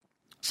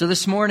So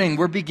this morning,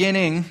 we're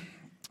beginning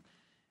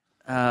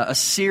a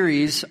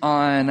series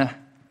on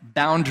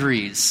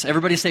boundaries.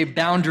 Everybody say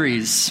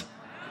boundaries.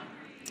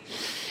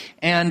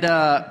 And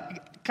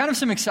kind of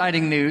some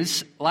exciting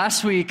news.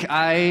 Last week,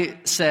 I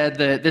said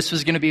that this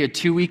was going to be a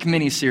 2-week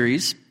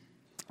mini-series.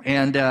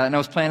 And I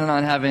was planning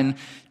on having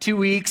 2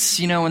 weeks,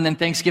 and then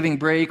Thanksgiving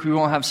break. We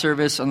won't have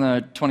service on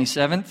the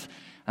 27th.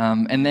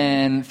 And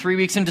then 3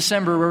 weeks in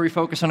December where we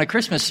focus on a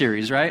Christmas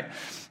series, right?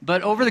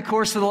 But over the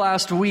course of the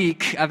last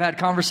week, I've had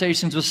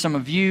conversations with some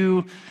of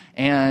you,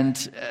 and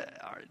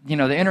the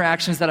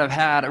interactions that I've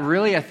had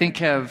really, I think,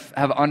 have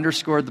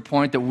underscored the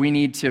point that we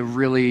need to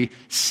really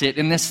sit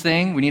in this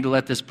thing. We need to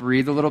let this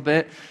breathe a little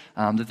bit,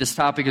 that this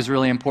topic is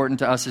really important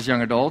to us as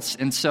young adults.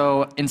 And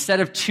so instead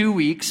of 2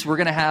 weeks, we're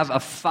going to have a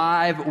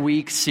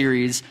 5-week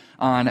series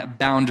on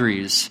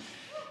boundaries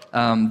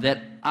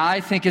that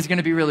I think is going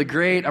to be really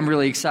great. I'm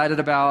really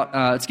excited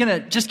about. It's going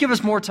to just give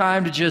us more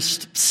time to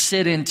just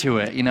sit into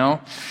it,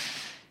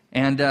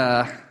 And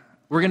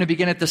we're going to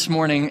begin it this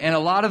morning. And a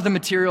lot of the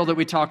material that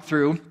we talk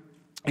through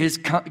is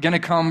going to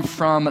come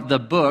from the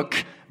book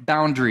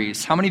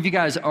Boundaries. How many of you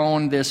guys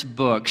own this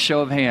book? Show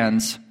of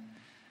hands.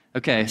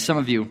 Okay, some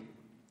of you.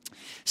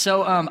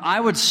 So I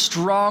would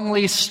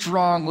strongly,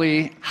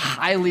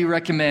 highly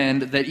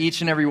recommend that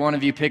each and every one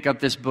of you pick up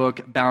this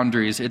book,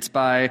 Boundaries. It's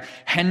by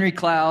Henry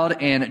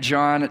Cloud and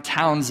John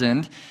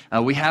Townsend.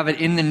 We have it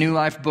in the New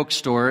Life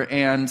bookstore,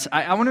 and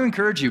I want to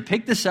encourage you,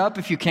 pick this up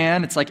if you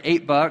can. It's like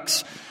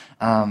 $8.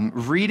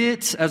 Read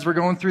it as we're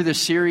going through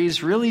this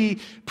series. Really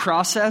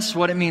process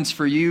what it means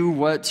for you,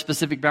 what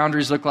specific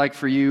boundaries look like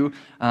for you.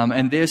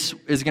 And this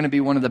is going to be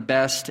one of the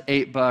best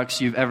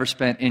 $8 you've ever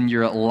spent in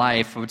your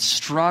life. I would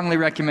strongly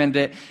recommend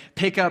it.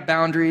 Pick up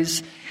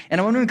Boundaries. And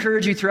I want to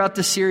encourage you throughout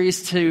this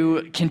series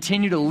to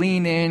continue to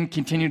lean in,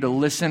 continue to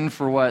listen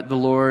for what the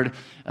Lord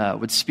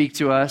would speak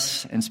to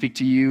us and speak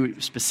to you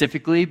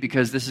specifically,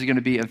 because this is going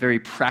to be a very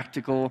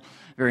practical,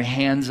 very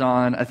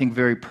hands-on, I think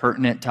very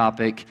pertinent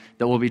topic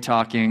that we'll be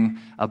talking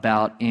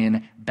about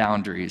in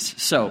Boundaries.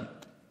 So,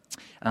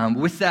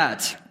 with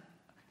that,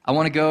 I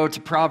want to go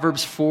to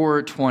Proverbs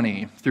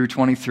 4:20 through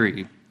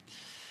 23.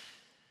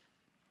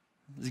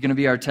 This is going to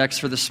be our text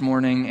for this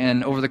morning,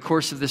 and over the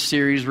course of this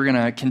series, we're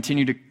going to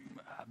continue to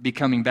be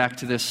coming back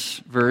to this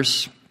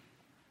verse,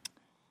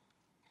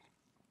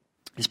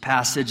 this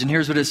passage, and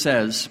here's what it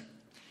says.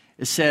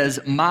 It says,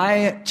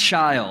 "My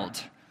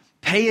child,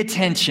 pay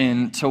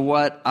attention to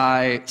what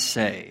I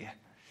say.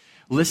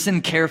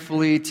 Listen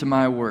carefully to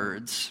my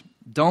words.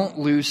 Don't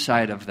lose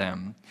sight of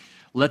them.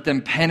 Let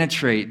them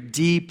penetrate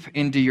deep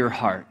into your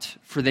heart,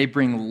 for they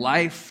bring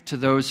life to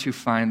those who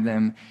find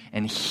them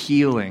and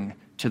healing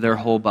to their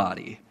whole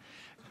body.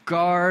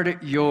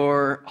 Guard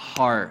your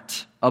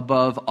heart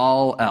above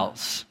all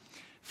else,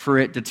 for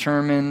it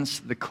determines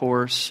the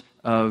course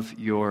of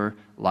your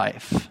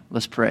life."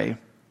 Let's pray.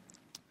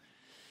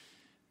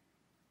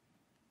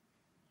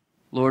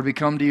 Lord, we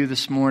come to you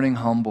this morning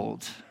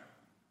humbled.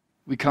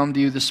 We come to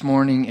you this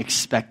morning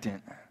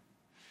expectant.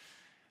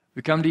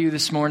 We come to you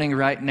this morning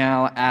right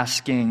now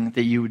asking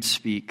that you would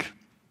speak.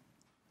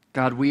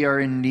 God, we are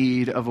in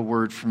need of a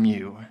word from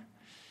you.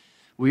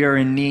 We are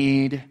in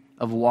need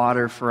of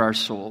water for our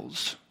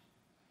souls.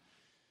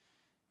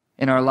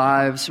 In our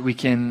lives, we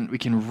can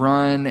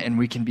run and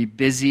we can be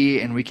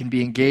busy and we can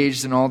be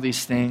engaged in all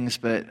these things,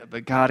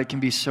 but God, it can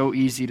be so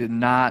easy to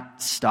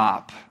not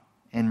stop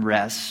and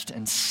rest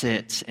and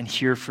sit and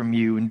hear from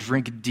you and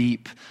drink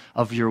deep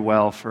of your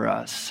well for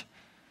us.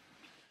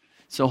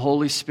 So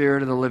Holy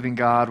Spirit of the living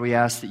God, we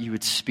ask that you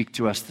would speak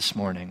to us this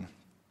morning.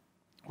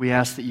 We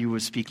ask that you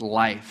would speak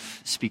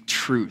life, speak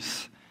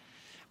truth.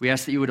 We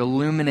ask that you would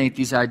illuminate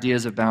these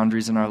ideas of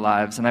boundaries in our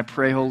lives. And I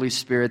pray, Holy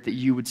Spirit, that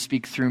you would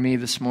speak through me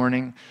this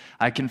morning.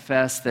 I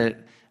confess that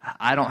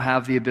I don't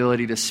have the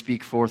ability to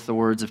speak forth the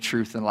words of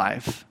truth and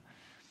life.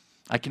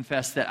 I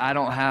confess that I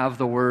don't have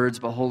the words,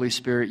 but Holy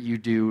Spirit, you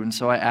do. And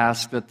so I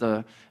ask that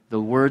the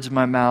words of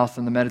my mouth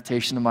and the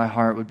meditation of my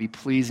heart would be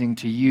pleasing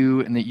to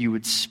you, and that you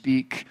would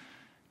speak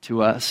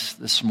to us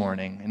this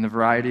morning in the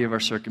variety of our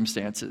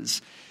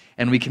circumstances.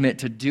 And we commit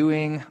to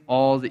doing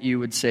all that you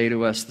would say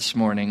to us this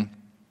morning.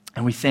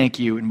 And we thank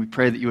you, and we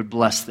pray that you would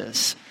bless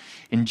this.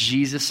 In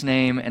Jesus'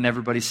 name, and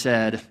everybody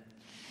said,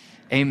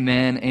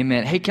 amen,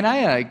 amen. Hey, can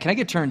I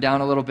get turned down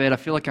a little bit? I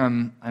feel like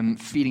I'm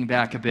feeding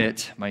back a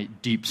bit. My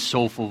deep,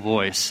 soulful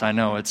voice. I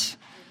know it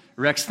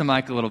wrecks the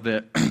mic a little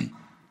bit.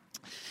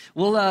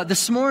 Well,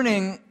 this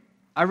morning,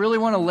 I really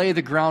want to lay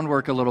the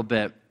groundwork a little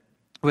bit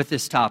with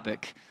this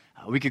topic.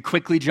 We could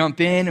quickly jump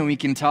in and we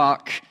can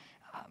talk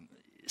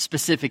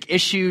specific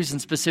issues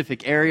and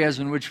specific areas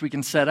in which we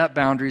can set up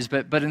boundaries,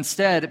 but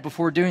instead,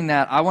 before doing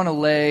that, I want to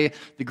lay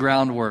the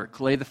groundwork,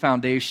 lay the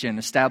foundation,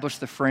 establish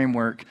the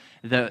framework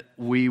that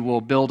we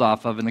will build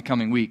off of in the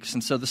coming weeks.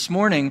 And so this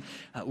morning,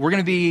 we're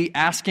going to be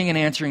asking and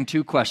answering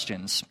 2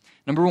 questions.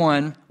 Number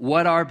 1,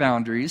 what are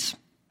boundaries?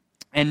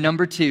 And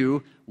number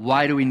 2,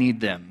 why do we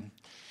need them?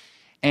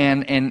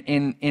 And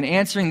in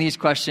answering these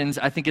questions,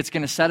 I think it's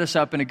going to set us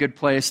up in a good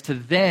place to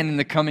then, in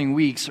the coming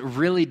weeks,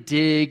 really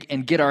dig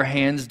and get our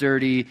hands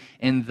dirty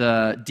in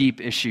the deep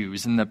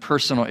issues, in the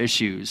personal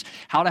issues.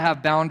 How to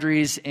have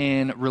boundaries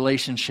in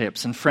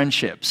relationships and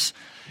friendships.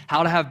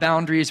 How to have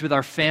boundaries with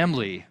our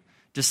family.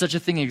 Does such a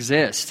thing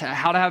exist?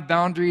 How to have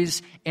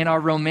boundaries in our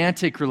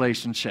romantic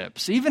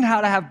relationships. Even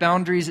how to have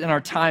boundaries in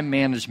our time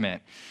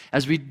management.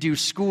 As we do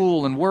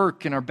school and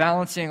work and are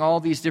balancing all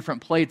these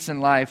different plates in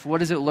life, what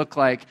does it look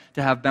like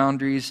to have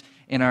boundaries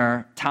in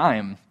our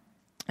time?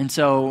 And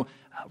so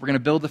we're going to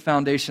build the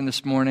foundation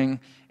this morning,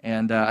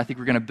 and I think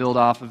we're going to build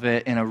off of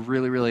it in a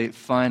really, really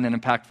fun and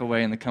impactful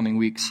way in the coming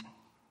weeks.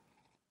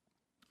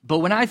 But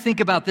when I think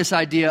about this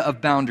idea of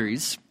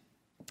boundaries,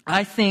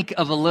 I think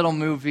of a little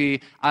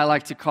movie I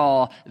like to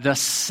call The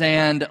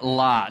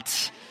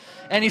Sandlot.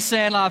 Any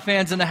Sandlot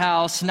fans in the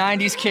house?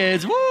 90s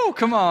kids, woo,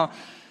 come on.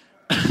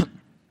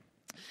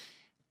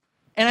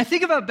 And I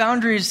think about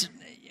boundaries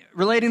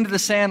relating to The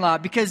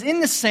Sandlot because in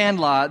The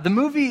Sandlot, the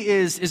movie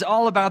is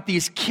all about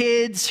these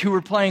kids who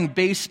are playing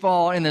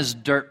baseball in this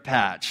dirt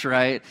patch,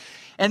 right?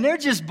 And they're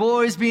just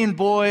boys being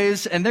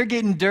boys, and they're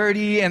getting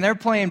dirty, and they're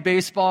playing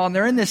baseball, and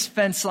they're in this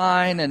fence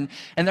line, and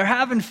they're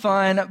having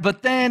fun.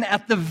 But then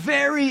at the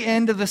very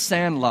end of The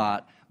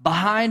Sandlot,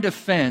 behind a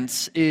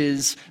fence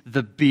is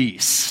the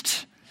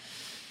Beast.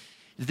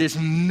 This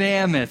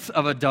mammoth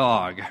of a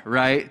dog,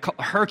 right?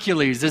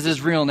 Hercules is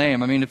his real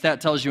name. I mean, if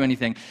that tells you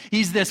anything.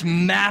 He's this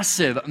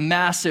massive,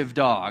 massive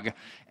dog.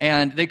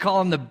 And they call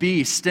him the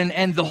Beast.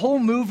 And the whole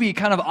movie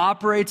kind of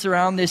operates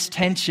around this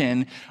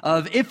tension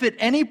of if at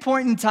any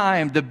point in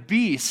time the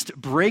Beast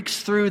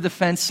breaks through the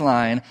fence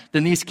line,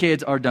 then these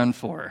kids are done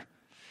for.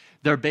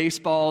 Their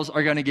baseballs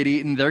are going to get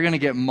eaten. They're going to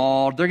get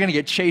mauled. They're going to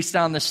get chased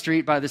down the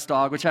street by this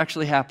dog, which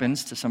actually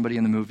happens to somebody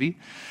in the movie.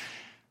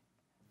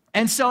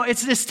 And so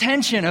it's this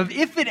tension of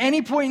if at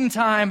any point in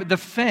time the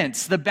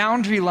fence, the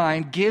boundary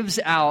line gives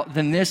out,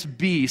 then this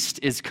Beast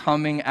is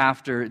coming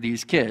after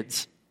these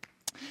kids.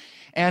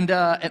 And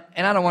I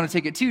don't want to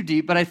take it too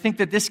deep, but I think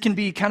that this can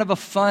be kind of a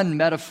fun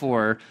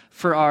metaphor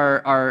for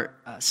our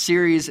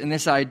series and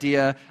this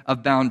idea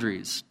of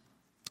boundaries.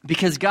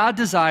 Because God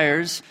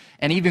desires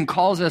and even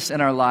calls us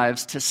in our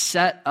lives to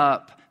set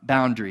up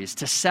boundaries,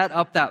 to set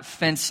up that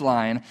fence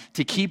line,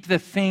 to keep the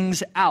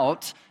things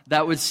out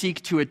that would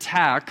seek to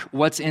attack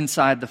what's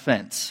inside the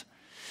fence.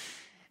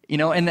 You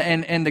know,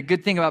 and the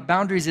good thing about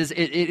boundaries is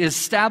it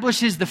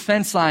establishes the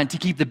fence line to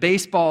keep the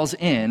baseballs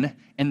in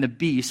and the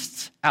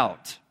beasts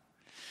out.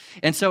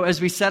 And so as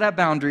we set up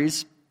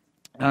boundaries,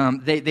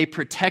 they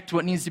protect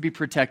what needs to be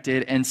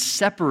protected and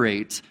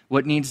separate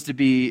what needs to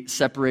be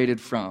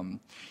separated from.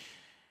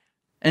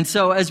 And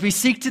so as we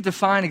seek to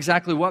define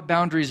exactly what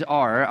boundaries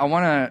are, I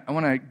want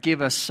to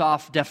give a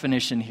soft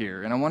definition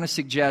here. And I want to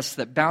suggest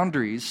that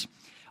boundaries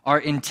are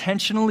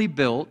intentionally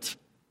built,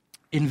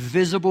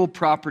 invisible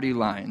property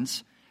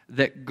lines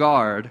that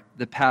guard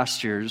the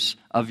pastures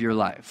of your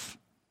life.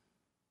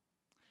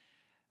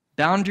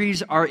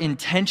 Boundaries are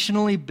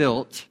intentionally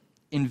built,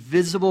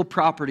 invisible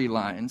property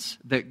lines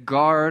that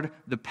guard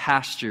the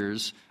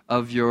pastures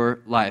of your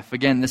life.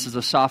 Again, this is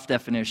a soft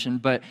definition,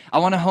 but I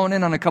want to hone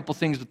in on a couple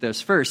things with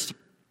this. First,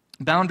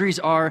 boundaries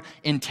are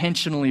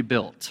intentionally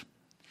built.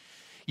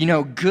 You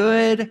know,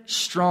 good,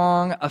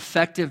 strong,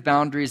 effective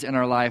boundaries in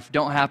our life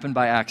don't happen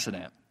by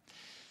accident.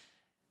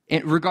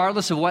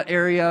 Regardless of what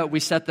area we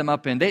set them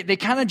up in, they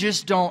kind of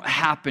just don't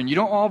happen. You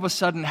don't all of a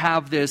sudden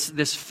have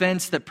this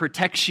fence that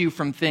protects you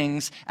from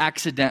things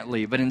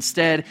accidentally, but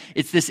instead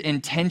it's this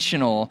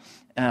intentional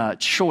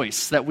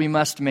choice that we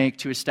must make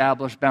to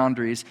establish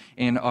boundaries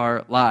in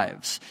our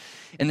lives.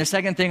 And the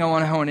second thing I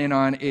want to hone in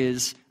on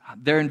is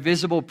they're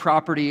invisible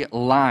property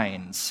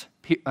lines,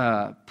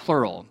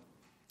 plural.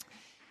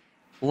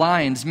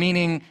 Lines,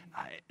 meaning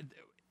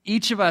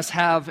each of us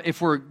have, if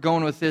we're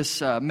going with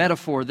this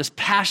metaphor, this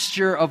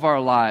pasture of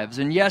our lives.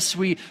 And yes,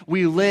 we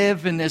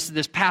live in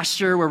this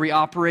pasture where we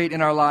operate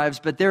in our lives,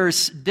 but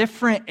there's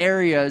different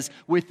areas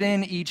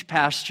within each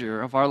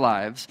pasture of our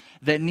lives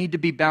that need to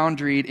be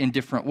boundaried in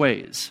different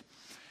ways.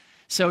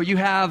 So you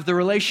have the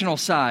relational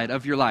side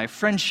of your life.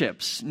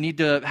 Friendships need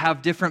to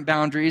have different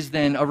boundaries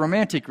than a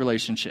romantic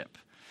relationship.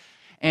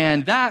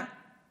 And that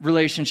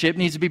relationship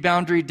needs to be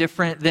boundary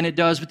different than it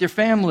does with your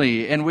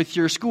family and with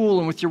your school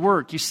and with your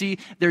work. You see,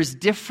 there's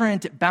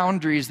different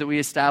boundaries that we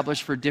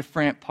establish for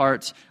different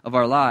parts of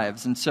our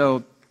lives. And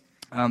so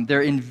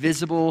they're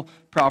invisible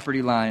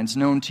property lines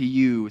known to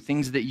you,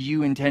 things that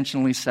you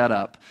intentionally set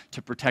up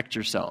to protect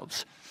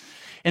yourselves.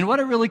 And what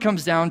it really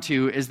comes down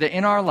to is that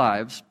in our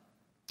lives,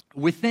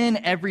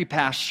 within every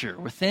pasture,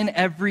 within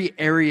every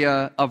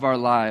area of our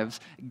lives,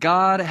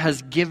 God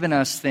has given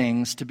us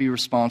things to be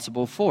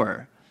responsible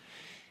for.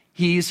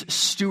 He's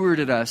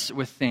stewarded us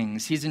with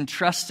things. He's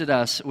entrusted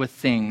us with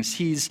things.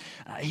 He's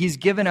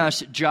given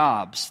us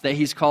jobs that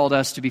He's called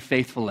us to be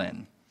faithful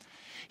in.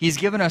 He's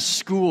given us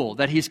school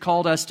that He's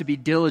called us to be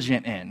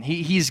diligent in.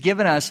 He's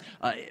given us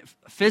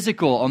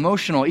physical,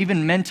 emotional,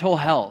 even mental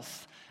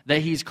health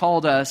that he's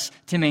called us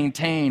to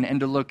maintain and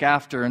to look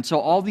after. And so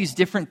all these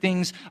different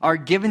things are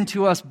given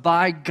to us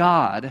by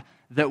God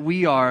that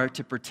we are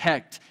to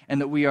protect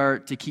and that we are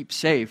to keep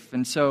safe.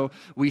 And so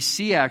we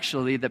see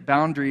actually that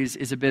boundaries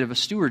is a bit of a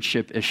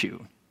stewardship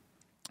issue.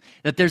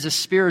 That there's a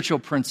spiritual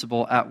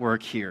principle at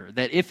work here.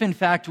 That if in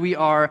fact we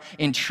are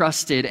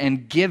entrusted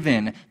and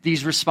given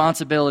these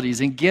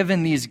responsibilities and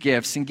given these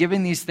gifts and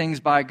given these things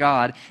by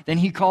God, then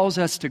he calls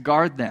us to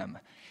guard them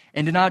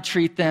and to not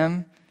treat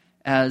them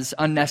as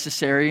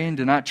unnecessary and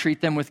to not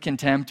treat them with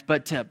contempt,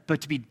 but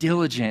to be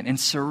diligent in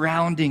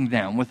surrounding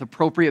them with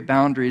appropriate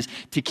boundaries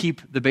to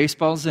keep the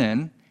baseballs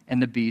in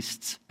and the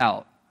beasts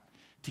out.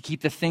 To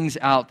keep the things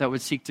out that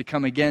would seek to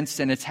come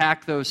against and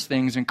attack those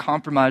things and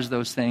compromise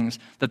those things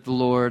that the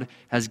Lord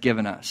has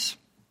given us.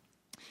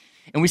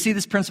 And we see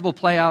this principle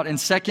play out in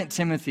 2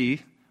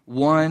 Timothy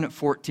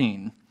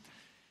 1:14.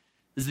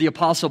 This is the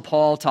Apostle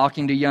Paul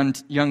talking to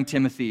young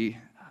Timothy,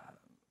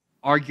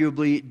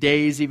 arguably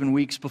days, even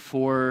weeks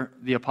before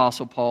the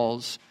Apostle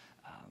Paul's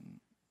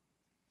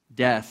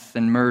death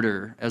and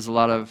murder, as a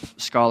lot of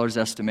scholars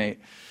estimate.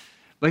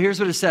 But here's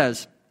what it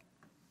says.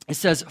 It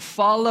says,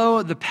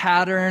 "Follow the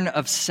pattern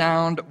of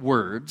sound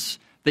words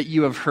that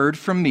you have heard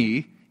from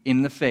me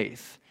in the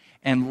faith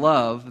and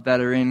love that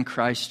are in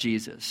Christ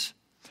Jesus.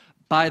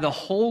 By the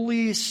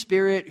Holy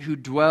Spirit who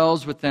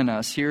dwells within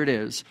us," here it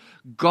is,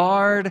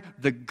 "guard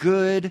the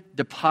good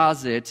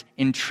deposit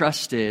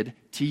entrusted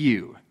to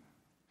you."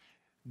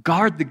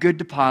 Guard the good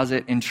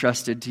deposit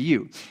entrusted to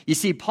you. You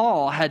see,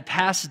 Paul had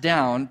passed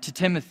down to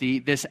Timothy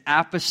this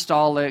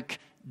apostolic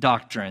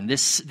doctrine,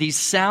 these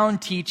sound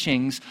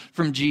teachings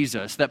from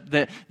Jesus, that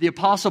the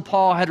Apostle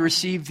Paul had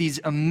received these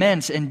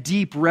immense and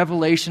deep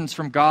revelations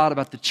from God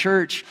about the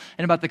church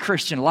and about the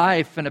Christian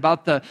life and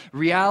about the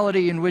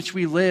reality in which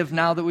we live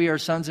now that we are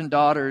sons and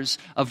daughters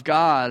of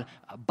God,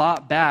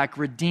 bought back,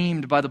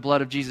 redeemed by the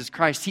blood of Jesus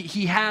Christ.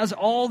 He has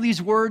all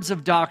these words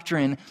of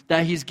doctrine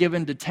that he's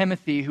given to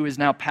Timothy, who is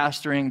now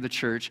pastoring the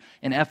church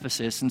in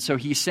Ephesus. And so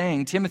he's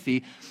saying,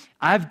 Timothy,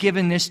 I've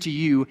given this to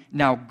you,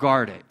 now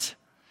guard it.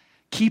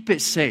 Keep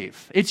it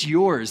safe. It's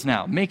yours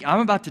now. I'm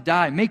about to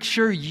die. Make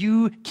sure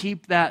you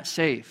keep that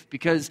safe.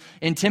 Because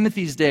in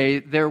Timothy's day,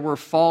 there were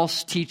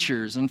false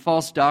teachers and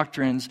false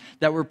doctrines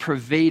that were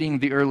pervading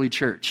the early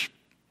church.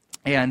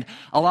 And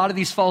a lot of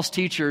these false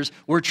teachers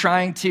were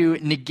trying to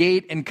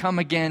negate and come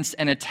against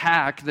and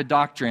attack the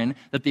doctrine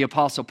that the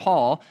Apostle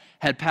Paul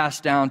had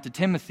passed down to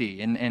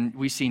Timothy. And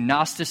we see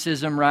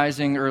Gnosticism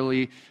rising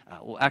early,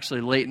 actually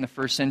late in the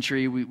first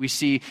century. We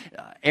see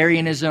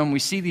Arianism. We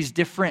see these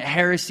different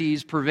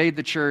heresies pervade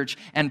the church.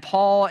 And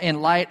Paul,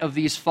 in light of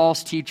these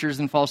false teachers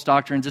and false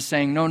doctrines, is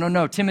saying,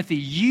 no, Timothy,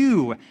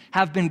 you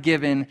have been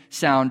given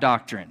sound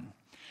doctrine.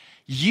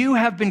 You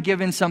have been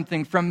given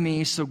something from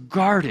me, so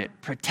guard it,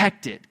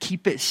 protect it,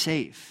 keep it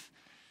safe.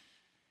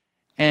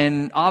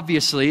 And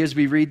obviously, as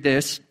we read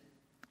this,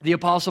 the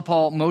Apostle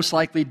Paul most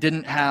likely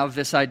didn't have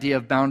this idea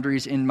of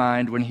boundaries in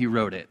mind when he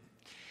wrote it.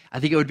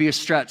 I think it would be a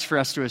stretch for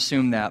us to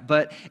assume that.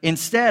 But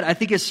instead, I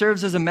think it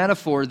serves as a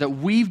metaphor that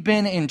we've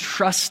been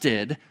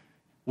entrusted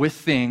with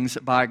things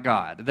by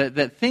God.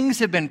 That things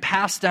have been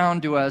passed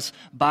down to us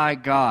by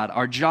God.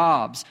 Our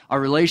jobs, our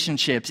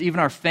relationships, even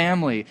our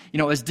family.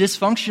 As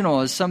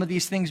dysfunctional as some of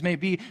these things may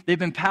be, they've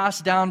been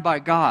passed down by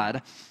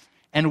God.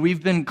 And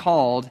we've been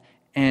called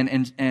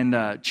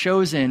and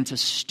chosen to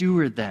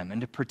steward them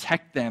and to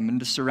protect them and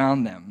to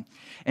surround them.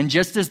 And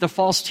just as the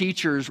false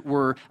teachers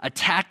were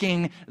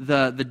attacking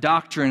the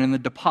doctrine and the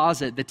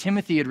deposit that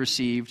Timothy had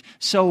received,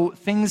 so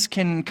things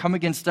can come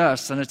against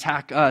us and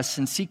attack us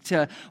and seek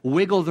to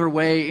wiggle their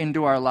way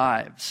into our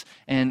lives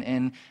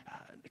and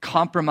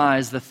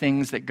compromise the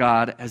things that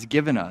God has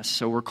given us.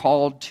 So we're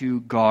called to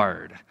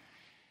guard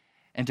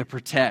and to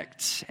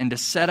protect and to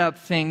set up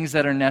things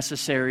that are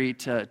necessary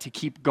to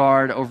keep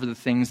guard over the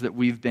things that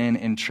we've been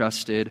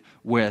entrusted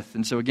with.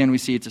 And so again, we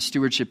see it's a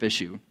stewardship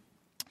issue.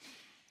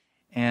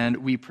 And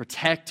we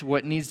protect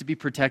what needs to be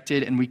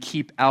protected, and we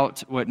keep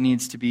out what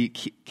needs to be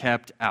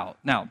kept out.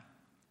 Now,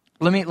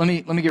 let me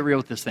get real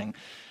with this thing.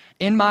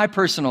 In my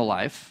personal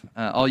life,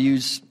 I'll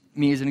use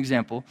me as an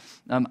example.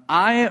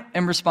 I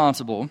am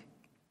responsible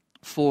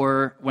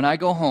for when I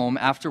go home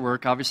after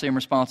work. Obviously, I'm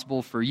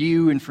responsible for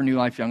you and for New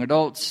Life Young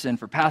Adults and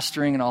for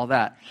pastoring and all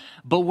that.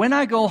 But when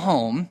I go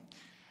home,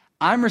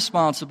 I'm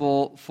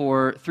responsible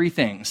for three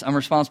things. I'm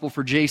responsible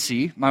for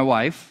JC, my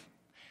wife.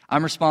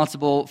 I'm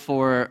responsible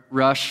for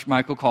Rush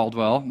Michael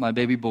Caldwell, my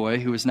baby boy,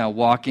 who is now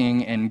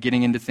walking and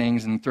getting into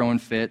things and throwing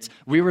fits.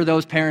 We were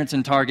those parents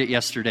in Target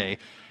yesterday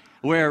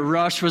where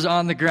Rush was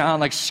on the ground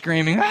like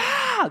screaming,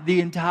 the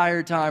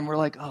entire time. We're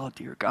like, oh,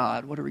 dear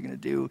God, what are we going to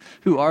do?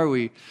 Who are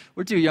we?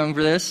 We're too young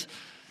for this.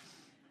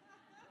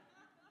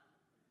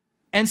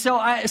 And so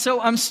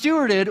I'm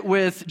stewarded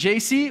with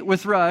JC,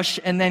 with Rush,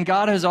 and then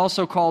God has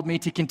also called me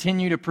to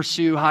continue to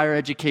pursue higher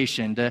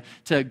education,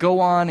 to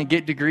go on and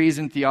get degrees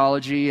in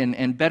theology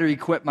and better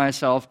equip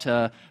myself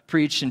to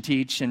preach and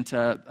teach and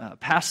to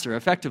pastor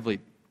effectively.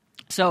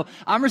 So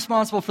I'm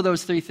responsible for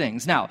those three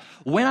things. Now,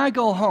 when I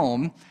go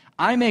home,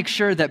 I make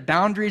sure that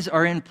boundaries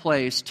are in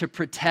place to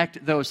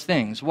protect those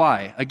things.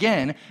 Why?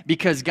 Again,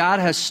 because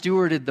God has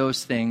stewarded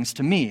those things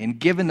to me and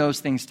given those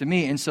things to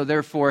me. And so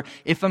therefore,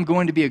 if I'm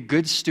going to be a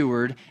good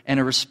steward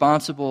and a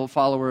responsible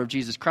follower of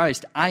Jesus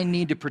Christ, I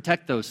need to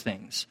protect those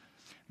things.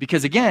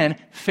 Because again,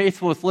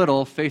 faithful with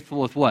little,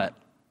 faithful with what?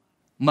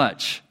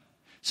 Much.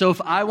 So if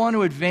I want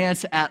to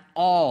advance at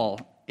all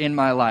in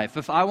my life,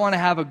 if I want to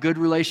have a good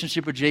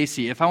relationship with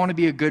JC, if I want to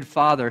be a good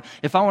father,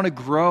 if I want to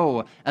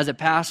grow as a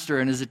pastor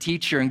and as a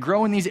teacher and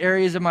grow in these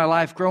areas of my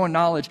life, grow in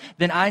knowledge,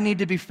 then I need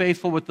to be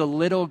faithful with the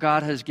little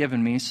God has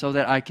given me so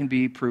that I can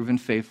be proven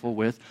faithful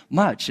with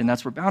much. And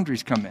that's where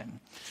boundaries come in.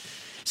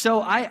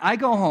 So I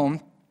go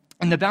home,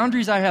 and the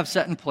boundaries I have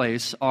set in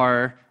place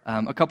are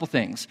a couple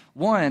things.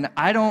 One,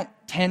 I don't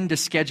tend to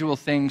schedule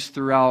things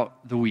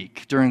throughout the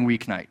week, during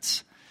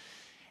weeknights.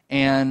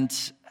 And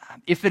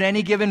if at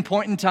any given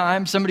point in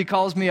time somebody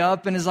calls me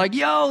up and is like,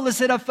 yo, let's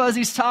hit up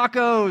Fuzzy's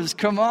Tacos.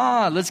 Come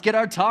on, let's get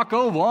our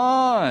taco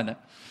on.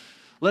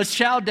 Let's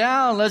chow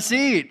down, let's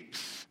eat.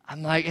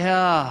 I'm like,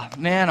 yeah,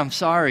 man, I'm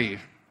sorry.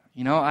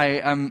 You know,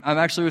 I'm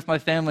actually with my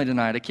family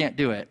tonight. I can't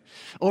do it.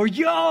 Or,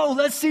 yo,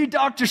 let's see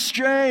Doctor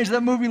Strange.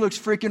 That movie looks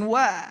freaking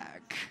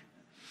whack.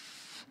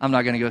 I'm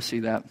not going to go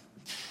see that.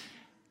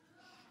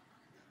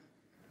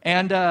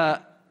 And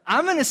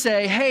I'm going to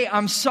say, hey,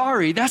 I'm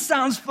sorry. That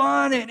sounds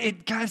fun.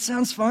 God, it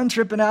sounds fun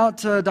tripping out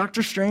to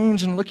Doctor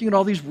Strange and looking at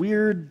all these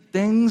weird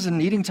things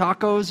and eating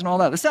tacos and all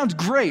that. That sounds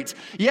great.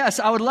 Yes,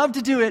 I would love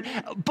to do it,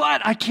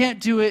 but I can't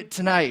do it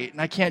tonight.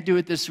 And I can't do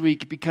it this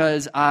week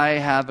because I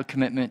have a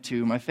commitment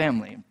to my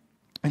family.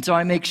 And so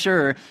I make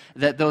sure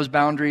that those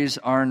boundaries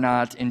are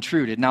not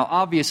intruded. Now,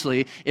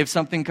 obviously, if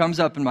something comes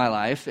up in my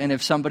life and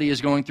if somebody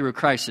is going through a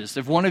crisis,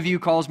 if one of you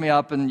calls me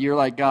up and you're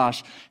like,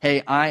 gosh,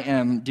 hey, I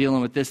am dealing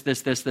with this,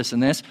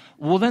 and this,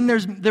 well, then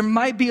there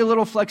might be a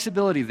little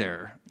flexibility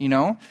there, you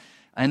know?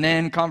 And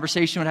then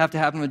conversation would have to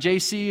happen with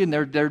JC, and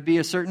there'd be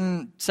a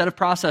certain set of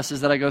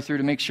processes that I go through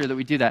to make sure that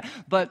we do that.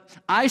 But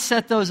I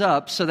set those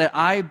up so that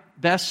I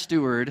best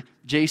steward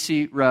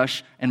JC,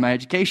 Rush, and my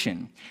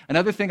education.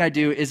 Another thing I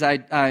do is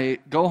I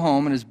go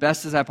home and as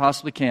best as I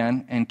possibly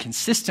can, and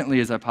consistently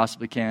as I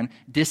possibly can,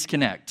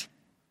 disconnect.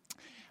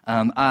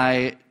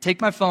 I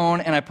take my phone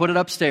and I put it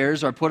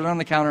upstairs, or I put it on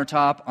the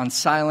countertop on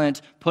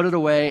silent, put it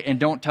away, and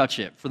don't touch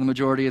it for the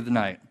majority of the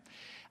night.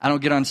 I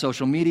don't get on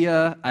social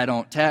media, I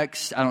don't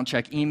text, I don't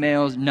check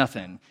emails,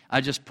 nothing.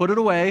 I just put it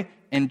away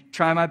and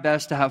try my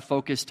best to have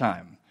focused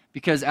time.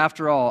 Because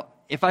after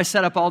all, if I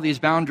set up all these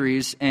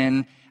boundaries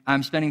and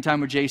I'm spending time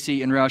with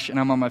JC and Rush and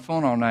I'm on my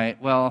phone all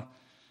night, well,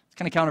 it's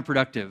kind of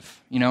counterproductive.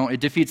 You know, it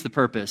defeats the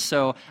purpose.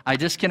 So I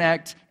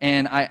disconnect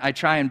and I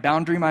try and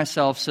boundary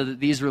myself so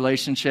that these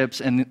relationships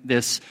and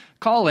this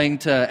calling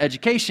to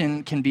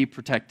education can be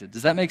protected.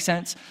 Does that make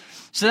sense?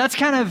 So that's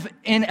kind of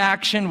in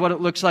action what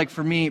it looks like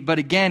for me. But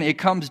again, it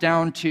comes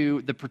down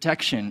to the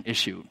protection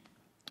issue.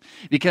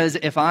 Because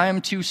if I'm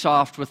too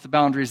soft with the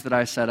boundaries that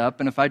I set up,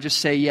 and if I just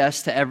say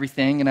yes to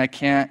everything and I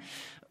can't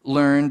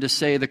learn to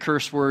say the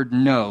curse word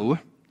no,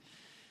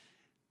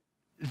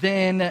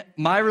 then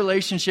my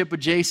relationship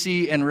with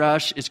JC and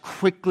Rush is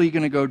quickly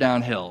going to go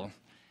downhill.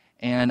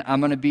 And I'm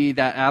going to be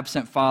that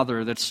absent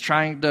father that's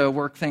trying to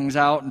work things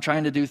out and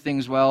trying to do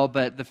things well,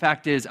 but the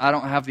fact is I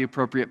don't have the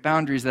appropriate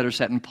boundaries that are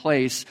set in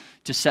place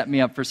to set me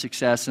up for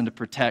success and to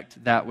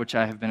protect that which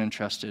I have been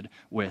entrusted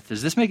with.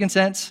 Is this making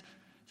sense?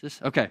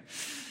 Okay.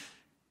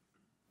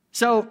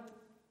 So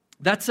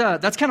that's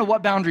kind of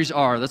what boundaries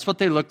are. That's what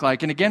they look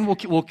like. And again,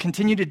 we'll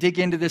continue to dig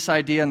into this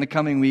idea in the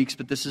coming weeks,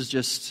 but this is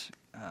just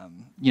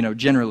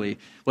generally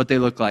what they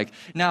look like.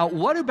 Now,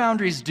 what do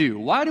boundaries do?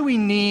 Why do we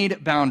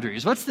need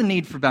boundaries? What's the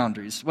need for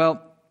boundaries?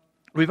 Well,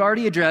 we've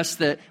already addressed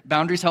that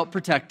boundaries help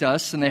protect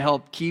us and they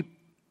help keep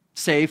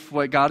safe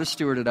what God has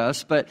stewarded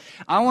us. But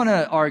I want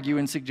to argue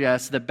and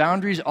suggest that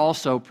boundaries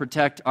also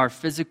protect our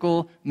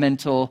physical,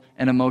 mental,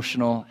 and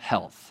emotional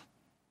health.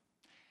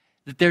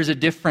 That there's a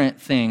different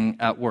thing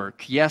at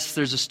work. Yes,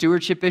 there's a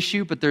stewardship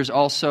issue, but there's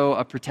also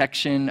a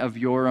protection of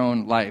your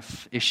own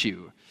life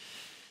issue.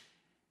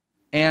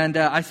 And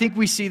I think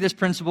we see this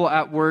principle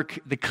at work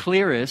the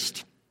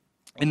clearest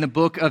in the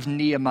book of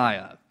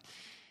Nehemiah.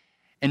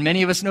 And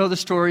many of us know the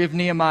story of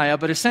Nehemiah,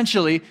 but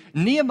essentially,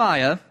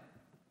 Nehemiah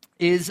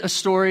is a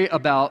story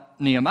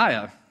about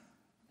Nehemiah.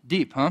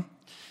 Deep, huh?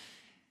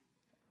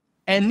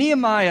 And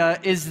Nehemiah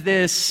is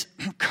this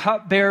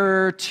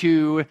cupbearer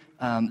to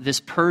this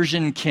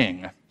Persian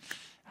king,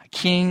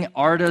 King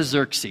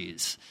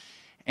Artaxerxes.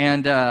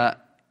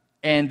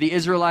 And the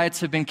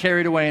Israelites have been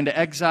carried away into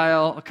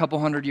exile a couple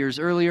hundred years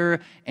earlier,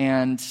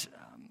 and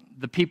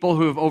the people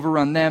who have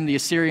overrun them, the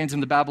Assyrians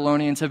and the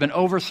Babylonians, have been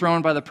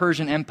overthrown by the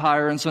Persian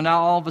Empire. And so now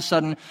all of a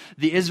sudden,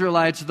 the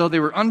Israelites, though they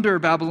were under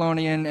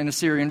Babylonian and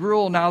Assyrian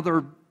rule, now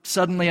they're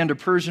suddenly under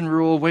Persian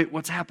rule. Wait,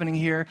 what's happening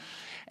here?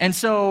 And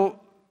so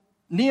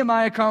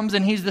Nehemiah comes,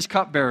 and he's this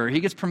cupbearer.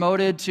 He gets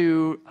promoted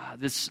to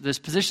this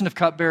position of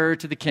cupbearer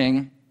to the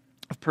king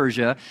of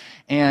Persia,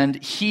 and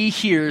he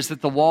hears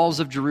that the walls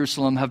of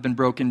Jerusalem have been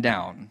broken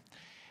down.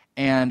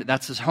 and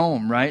that's his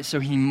home, right?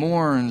 So he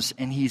mourns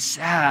and he's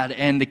sad,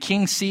 and the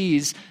king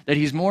sees that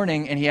he's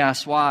mourning and he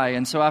asks why.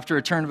 And so after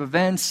a turn of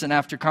events and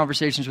after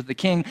conversations with the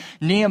king,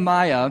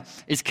 Nehemiah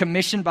is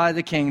commissioned by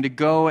the king to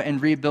go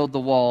and rebuild the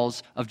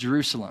walls of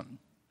Jerusalem.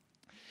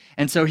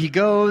 And so he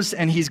goes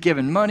and he's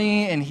given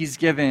money and he's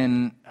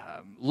given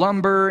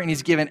lumber and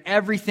he's given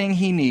everything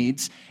he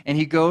needs, and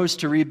he goes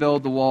to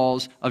rebuild the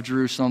walls of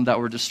Jerusalem that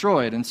were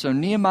destroyed. And so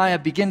Nehemiah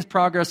begins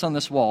progress on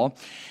this wall,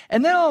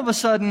 and then all of a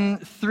sudden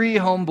 3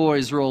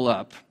 homeboys roll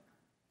up,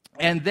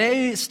 and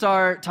they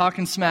start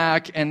talking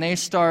smack, and they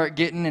start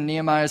getting in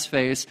Nehemiah's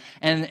face,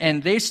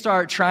 and they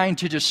start trying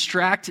to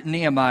distract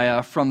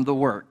Nehemiah from the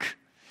work.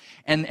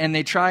 And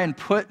they try and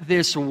put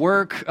this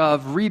work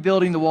of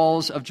rebuilding the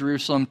walls of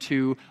Jerusalem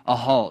to a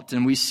halt.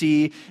 And we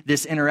see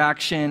this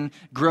interaction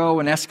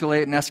grow and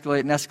escalate and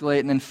escalate and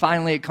escalate. And then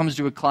finally it comes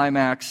to a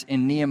climax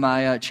in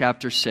Nehemiah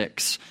chapter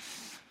 6,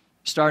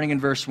 starting in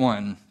verse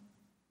 1.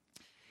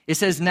 It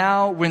says,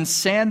 "Now when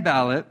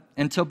Sanballat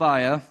and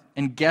Tobiah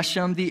and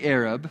Geshem the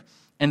Arab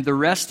and the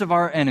rest of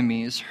our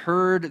enemies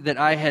heard that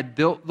I had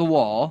built the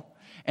wall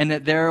and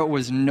that there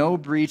was no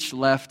breach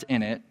left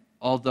in it,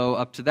 although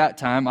up to that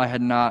time I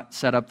had not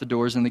set up the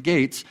doors and the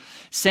gates,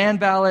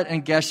 Sanballat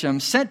and Geshem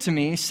sent to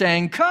me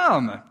saying,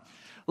 'Come,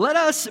 let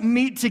us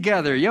meet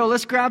together.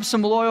 Let's grab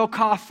some Loyal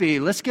Coffee.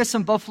 Let's get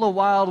some Buffalo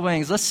Wild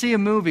Wings. Let's see a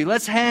movie.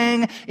 Let's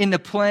hang in the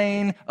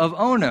plain of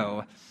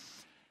Ono.'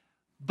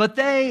 But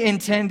they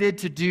intended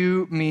to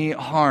do me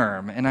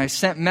harm, and I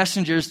sent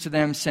messengers to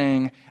them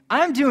saying,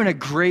 'I'm doing a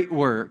great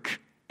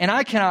work, and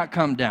I cannot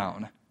come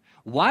down.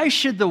 Why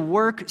should the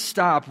work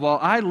stop while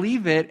I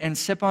leave it and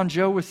sip on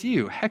Joe with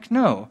you? Heck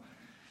no.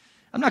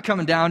 I'm not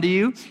coming down to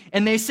you.'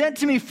 And they sent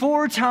to me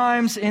 4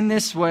 times in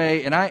this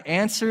way, and I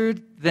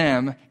answered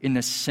them in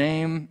the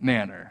same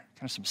manner."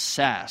 Kind of some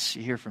sass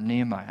you hear from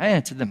Nehemiah. I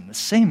answered them in the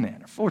same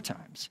manner 4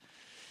 times.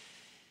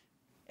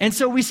 And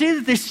so we see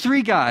that these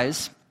 3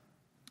 guys,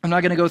 I'm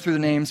not going to go through the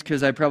names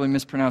because I probably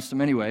mispronounced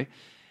them anyway.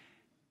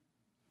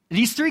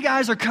 These 3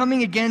 guys are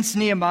coming against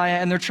Nehemiah,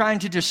 and they're trying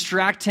to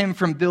distract him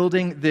from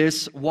building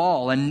this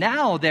wall. And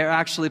now they're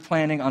actually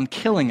planning on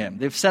killing him.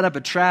 They've set up a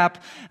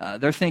trap.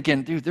 They're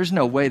thinking, dude, there's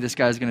no way this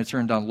guy's going to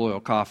turn down Loyal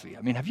Coffee.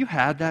 I mean, have you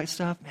had that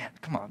stuff? Man,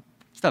 come on.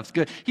 Stuff's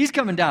good. He's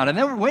coming down. And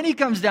then when he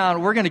comes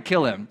down, we're going to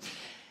kill him.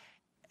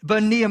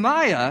 But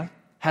Nehemiah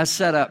has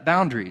set up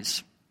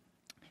boundaries.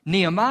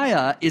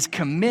 Nehemiah is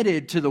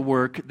committed to the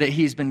work that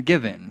he's been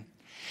given.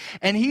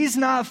 And he's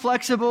not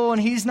flexible,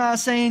 and he's not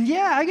saying,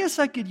 yeah, I guess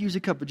I could use a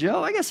cup of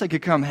Joe. I guess I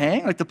could come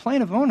hang. Like the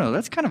Plain of Ono,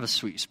 that's kind of a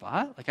sweet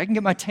spot. Like I can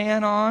get my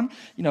tan on,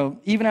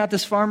 even at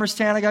this farmer's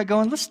tan I got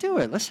going, let's do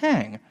it, let's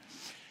hang.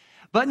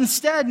 But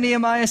instead,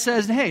 Nehemiah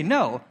says, hey,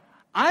 no,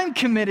 I'm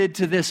committed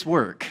to this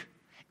work.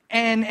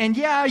 And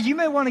yeah, you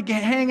may want to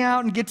hang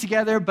out and get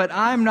together, but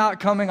I'm not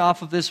coming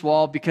off of this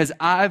wall because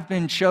I've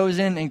been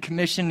chosen and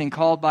commissioned and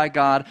called by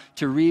God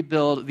to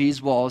rebuild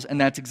these walls,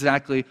 and that's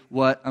exactly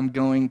what I'm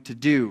going to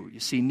do. You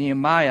see,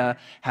 Nehemiah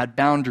had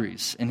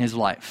boundaries in his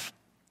life.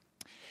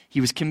 He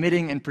was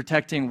committing and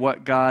protecting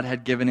what God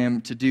had given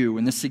him to do.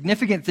 And the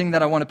significant thing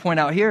that I want to point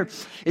out here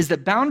is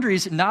that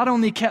boundaries not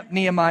only kept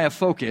Nehemiah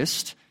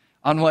focused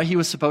on what he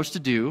was supposed to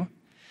do,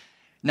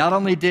 not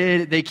only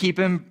did they keep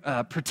him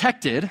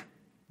protected,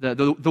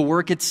 the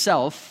work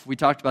itself, we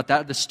talked about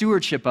that, the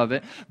stewardship of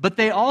it, but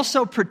they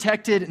also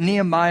protected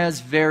Nehemiah's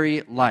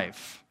very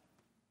life.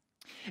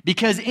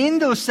 Because in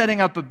those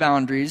setting up of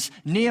boundaries,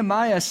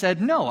 Nehemiah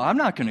said, no, I'm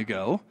not going to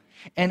go.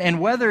 And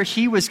whether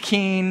he was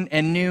keen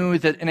and knew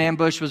that an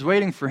ambush was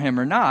waiting for him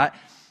or not,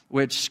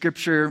 which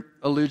Scripture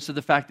alludes to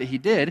the fact that he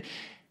did,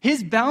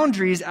 his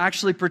boundaries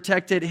actually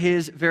protected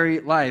his very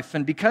life.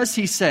 And because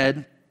he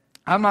said,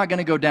 I'm not going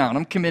to go down,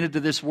 I'm committed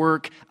to this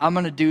work, I'm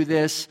going to do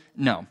this,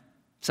 no.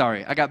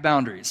 Sorry, I got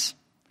boundaries.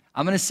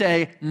 I'm going to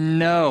say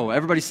no.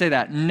 Everybody say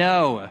that.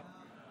 No.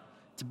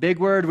 It's a big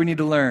word we need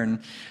to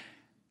learn.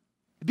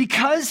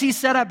 Because he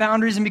set up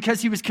boundaries and because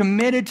he was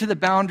committed to the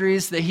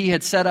boundaries that he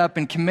had set up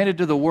and committed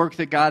to the work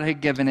that God had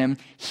given him,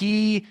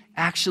 he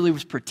actually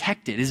was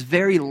protected. His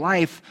very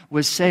life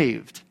was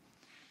saved.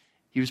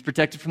 He was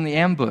protected from the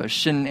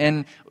ambush.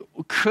 And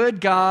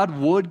would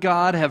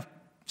God have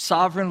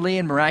sovereignly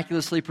and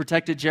miraculously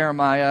protected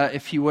Jeremiah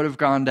if he would have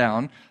gone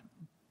down?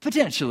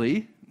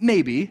 Potentially.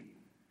 Maybe,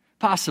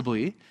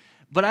 possibly,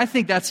 but I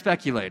think that's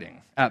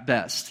speculating at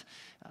best.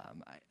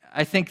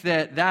 I think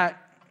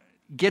that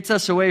gets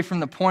us away from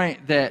the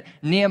point that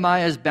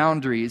Nehemiah's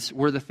boundaries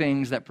were the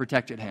things that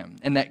protected him,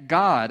 and that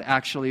God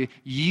actually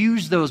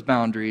used those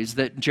boundaries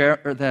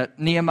that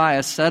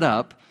Nehemiah set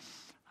up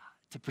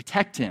to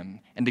protect him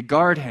and to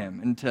guard him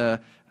and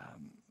to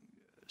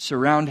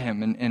surround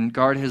him and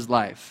guard his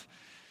life.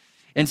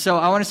 And so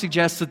I want to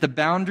suggest that the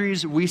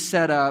boundaries we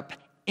set up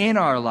in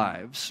our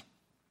lives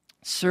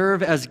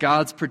serve as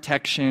God's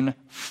protection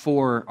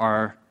for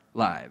our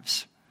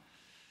lives.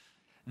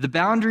 The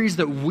boundaries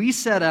that we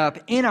set up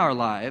in our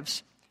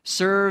lives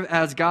serve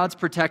as God's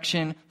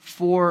protection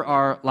for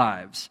our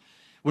lives.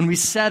 When we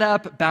set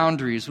up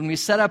boundaries, when we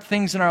set up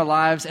things in our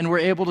lives and we're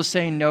able to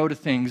say no to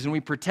things, and we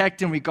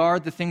protect and we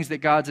guard the things that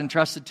God's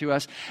entrusted to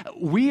us,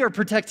 we are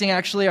protecting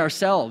actually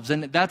ourselves.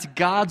 And that's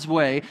God's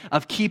way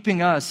of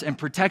keeping us and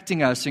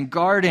protecting us and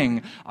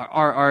guarding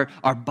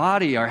our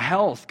body, our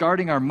health,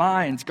 guarding our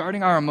minds,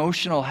 guarding our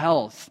emotional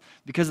health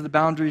because of the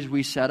boundaries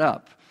we set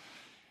up.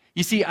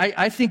 You see,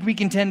 I think we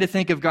can tend to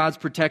think of God's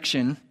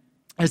protection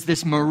as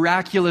this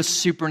miraculous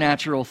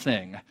supernatural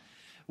thing.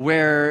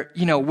 Where,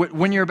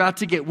 when you're about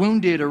to get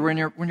wounded or when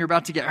you're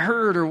about to get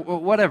hurt or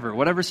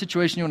whatever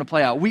situation you want to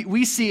play out,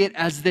 we see it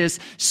as this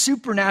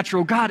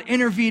supernatural God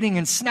intervening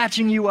and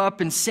snatching you up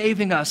and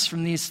saving us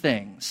from these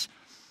things.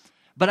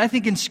 But I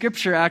think in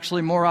Scripture,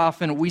 actually, more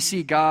often, we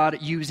see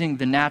God using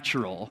the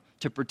natural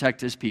to protect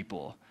his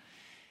people.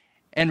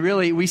 And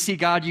really, we see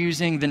God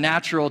using the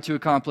natural to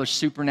accomplish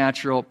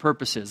supernatural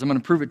purposes. I'm going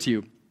to prove it to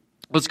you.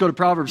 Let's go to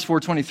Proverbs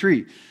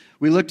 4:23.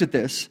 We looked at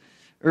this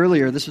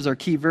earlier. This was our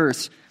key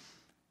verse.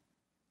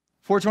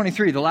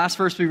 4:23, the last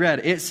verse we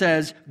read, it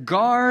says,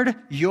 "Guard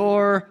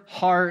your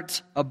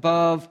heart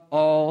above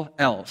all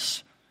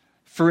else,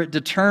 for it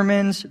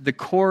determines the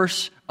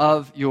course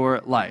of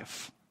your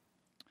life."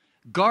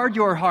 Guard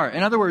your heart.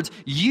 In other words,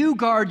 you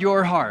guard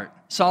your heart,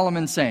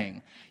 Solomon's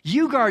saying.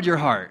 You guard your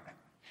heart.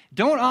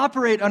 Don't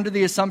operate under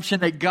the assumption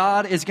that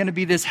God is going to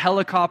be this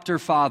helicopter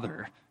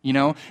father,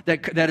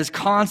 that is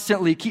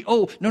constantly,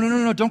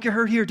 no, don't get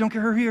hurt here, don't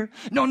get hurt here.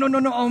 No, I'm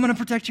going to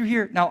protect you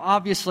here. Now,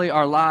 obviously,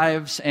 our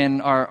lives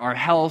and our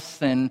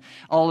health and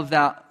all of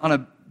that on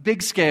a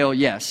big scale,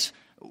 yes,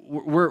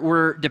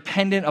 we're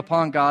dependent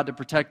upon God to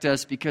protect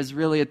us because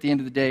really, at the end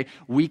of the day,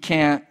 we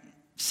can't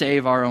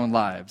save our own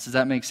lives. Does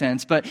that make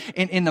sense? But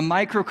in the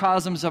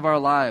microcosms of our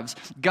lives,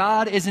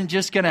 God isn't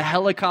just going to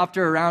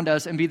helicopter around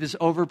us and be this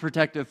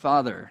overprotective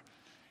father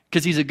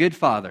because he's a good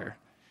father.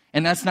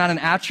 And that's not an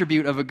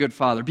attribute of a good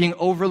father, being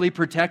overly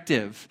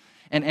protective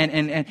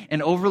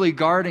and overly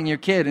guarding your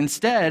kid.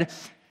 Instead,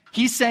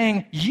 he's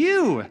saying,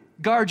 you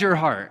guard your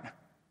heart.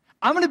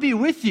 I'm going to be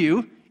with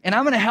you, and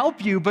I'm going to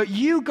help you, but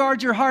you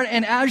guard your heart.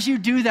 And as you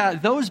do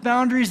that, those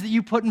boundaries that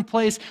you put in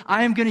place,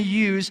 I am going to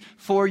use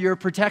for your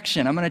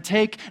protection. I'm going to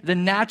take the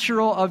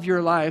natural of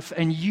your life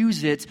and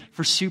use it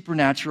for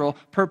supernatural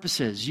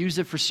purposes, use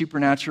it for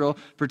supernatural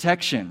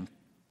protection.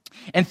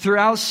 And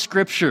throughout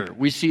Scripture,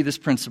 we see this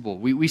principle.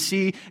 We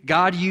see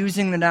God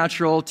using the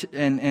natural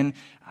and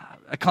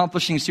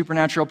accomplishing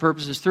supernatural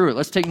purposes through it.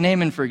 Let's take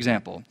Naaman, for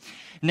example.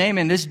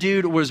 Naaman, this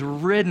dude was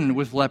ridden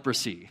with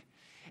leprosy.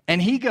 And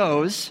he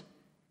goes,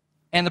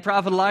 and the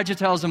prophet Elijah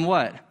tells him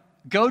what?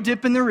 Go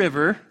dip in the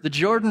river, the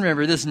Jordan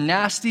River, this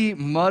nasty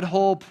mud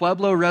hole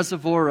Pueblo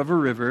reservoir of a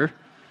river.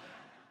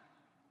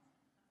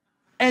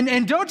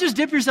 And don't just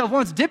dip yourself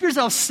once, dip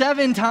yourself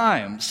 7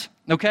 times.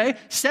 Okay?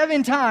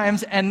 7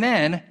 times, and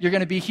then you're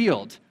going to be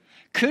healed.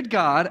 Could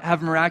God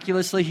have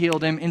miraculously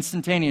healed him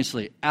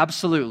instantaneously?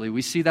 Absolutely.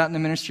 We see that in the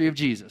ministry of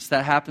Jesus.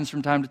 That happens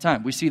from time to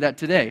time. We see that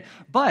today.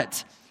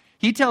 But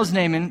he tells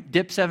Naaman,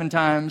 dip 7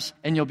 times,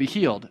 and you'll be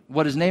healed.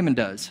 What does Naaman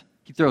does?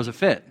 He throws a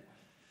fit.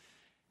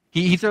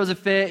 He throws a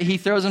fit. He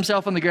throws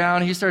himself on the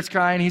ground. He starts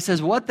crying. He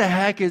says,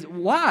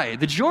 why?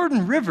 The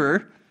Jordan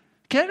River?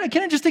 Can't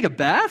I just take a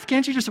bath?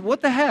 Can't you just,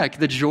 what the heck?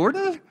 The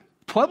Jordan?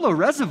 Pueblo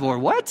Reservoir,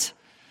 what?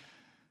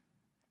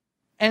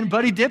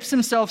 But he dips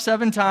himself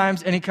 7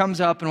 times, and he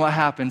comes up, and what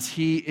happens?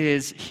 He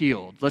is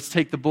healed. Let's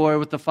take the boy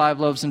with the 5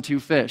 loaves and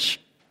 2 fish.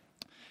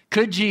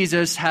 Could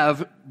Jesus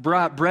have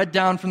brought bread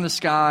down from the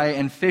sky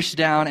and fish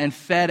down and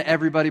fed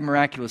everybody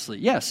miraculously?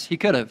 Yes, he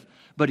could have,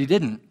 but he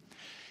didn't.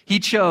 He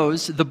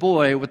chose the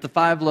boy with the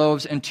 5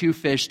 loaves and 2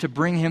 fish to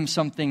bring him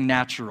something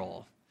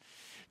natural,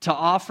 to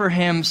offer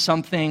him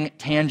something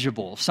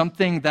tangible,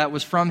 something that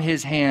was from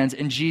his hands,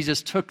 and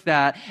Jesus took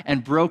that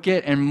and broke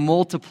it and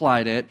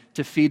multiplied it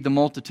to feed the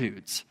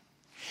multitudes.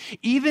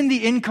 Even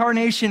the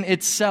incarnation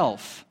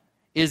itself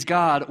is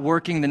God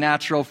working the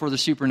natural for the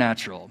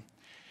supernatural.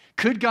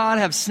 Could God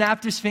have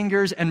snapped his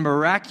fingers and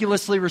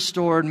miraculously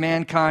restored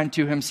mankind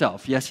to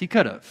himself? Yes, he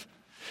could have.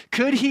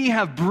 Could he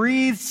have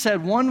breathed,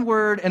 said one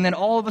word, and then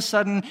all of a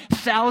sudden,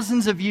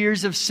 thousands of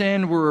years of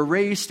sin were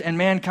erased and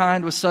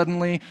mankind was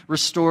suddenly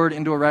restored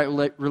into a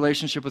right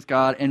relationship with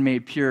God and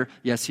made pure?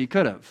 Yes, he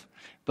could have,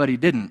 but he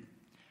didn't.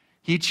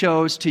 He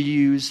chose to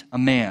use a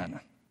man,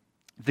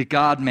 the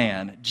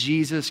God-man,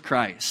 Jesus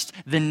Christ,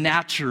 the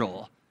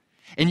natural.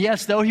 And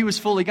yes, though he was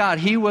fully God,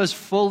 he was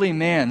fully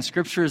man.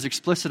 Scripture is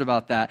explicit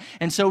about that.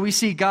 And so we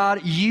see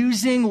God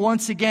using,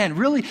 once again,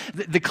 really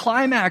the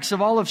climax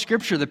of all of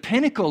Scripture, the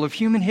pinnacle of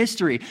human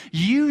history,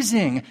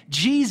 using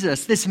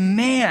Jesus, this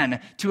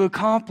man, to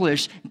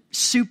accomplish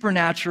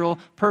supernatural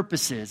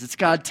purposes. It's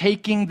God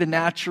taking the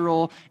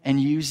natural and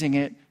using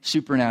it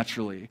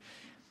supernaturally.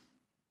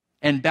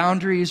 And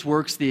boundaries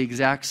works the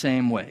exact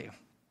same way.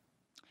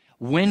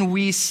 When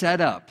we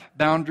set up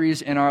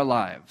boundaries in our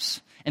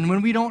lives, and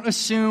when we don't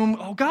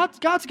assume, God's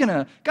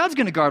gonna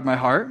guard my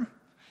heart,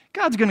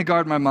 God's gonna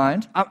guard my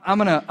mind. I'm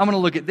gonna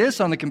look at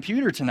this on the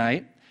computer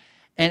tonight,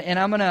 and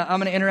I'm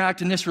gonna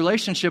interact in this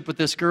relationship with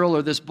this girl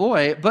or this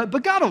boy.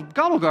 But God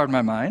will guard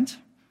my mind.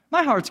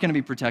 My heart's gonna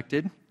be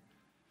protected.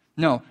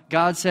 No,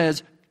 God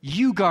says,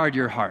 you guard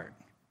your heart.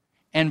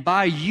 And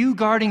by you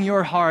guarding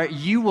your heart,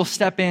 you will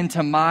step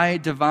into my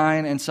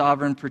divine and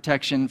sovereign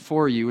protection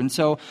for you. And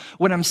so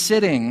when I'm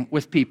sitting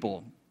with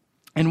people,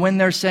 and when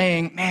they're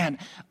saying, man,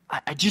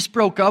 I just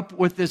broke up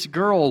with this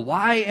girl.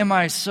 Why am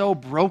I so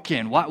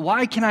broken?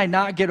 Why can I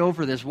not get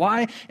over this?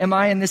 Why am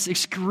I in this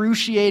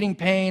excruciating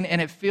pain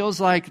and it feels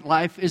like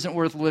life isn't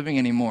worth living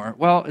anymore?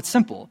 Well, it's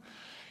simple.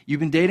 You've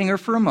been dating her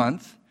for a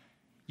month.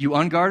 You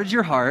unguarded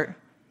your heart.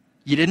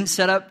 You didn't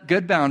set up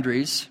good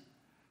boundaries.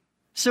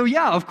 So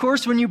yeah, of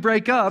course, when you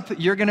break up,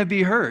 you're going to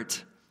be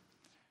hurt.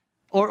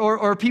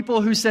 Or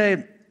people who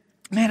say,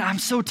 man, I'm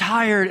so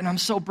tired and I'm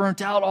so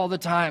burnt out all the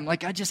time.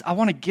 Like, I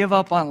want to give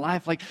up on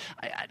life. Like,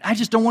 I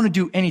just don't want to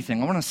do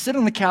anything. I want to sit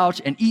on the couch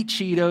and eat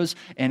Cheetos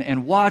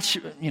and watch,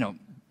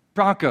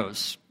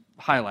 Broncos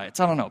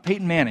highlights. I don't know.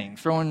 Peyton Manning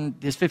throwing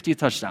his 50th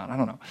touchdown. I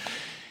don't know.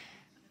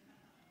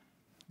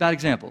 Bad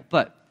example.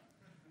 But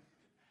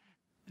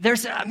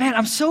man,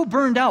 I'm so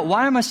burned out.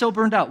 Why am I so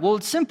burned out? Well,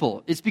 it's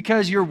simple. It's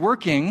because you're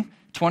working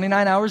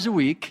 29 hours a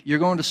week. You're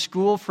going to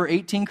school for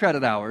 18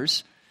 credit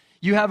hours.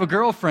 You have a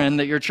girlfriend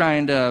that you're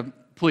trying to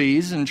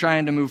please and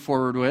trying to move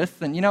forward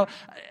with. And,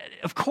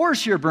 of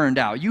course you're burned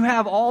out. You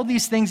have all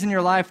these things in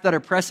your life that are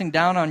pressing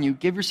down on you.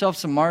 Give yourself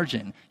some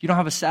margin. You don't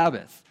have a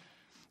Sabbath.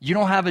 You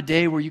don't have a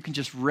day where you can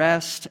just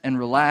rest and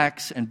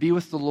relax and be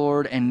with the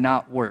Lord and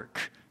not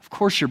work. Of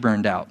course you're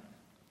burned out.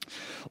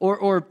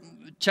 Or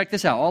check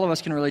this out. All of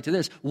us can relate to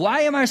this.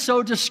 Why am I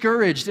so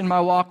discouraged in my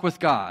walk with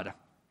God?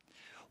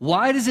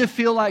 Why does it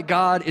feel like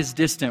God is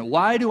distant?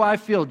 Why do I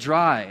feel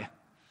dry?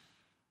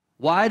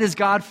 Why does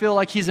God feel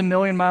like he's a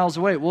million miles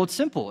away? Well, it's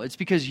simple. It's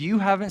because you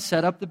haven't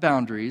set up the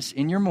boundaries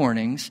in your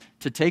mornings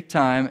to take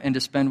time and to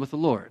spend with the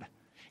Lord.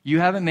 You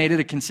haven't made it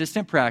a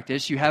consistent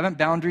practice. You haven't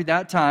boundaried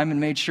that time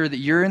and made sure that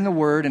you're in the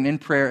Word and in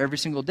prayer every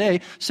single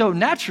day. So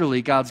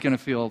naturally, God's going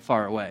to feel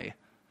far away.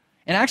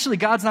 And actually,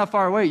 God's not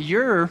far away.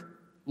 You're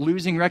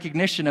losing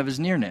recognition of his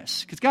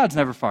nearness because God's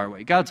never far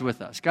away. God's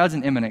with us. God's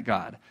an immanent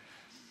God.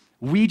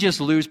 We just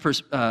lose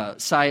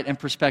sight and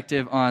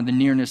perspective on the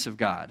nearness of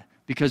God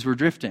because we're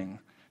drifting.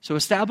 So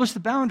establish the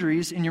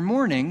boundaries in your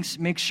mornings.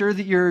 Make sure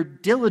that you're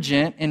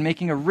diligent in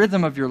making a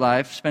rhythm of your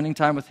life, spending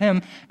time with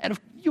him, and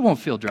you won't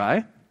feel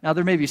dry. Now,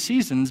 there may be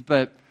seasons,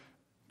 but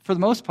for the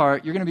most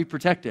part, you're going to be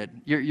protected.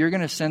 You're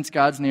going to sense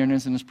God's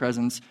nearness and his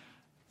presence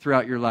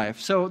throughout your life.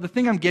 So the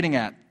thing I'm getting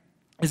at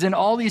is in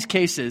all these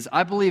cases,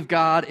 I believe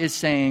God is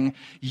saying,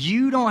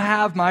 you don't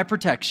have my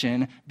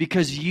protection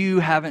because you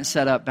haven't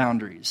set up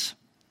boundaries.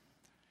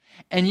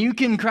 And you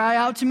can cry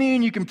out to me,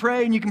 and you can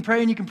pray, and you can pray,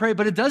 and you can pray,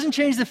 but it doesn't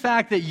change the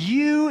fact that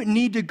you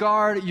need to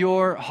guard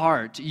your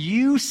heart.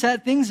 You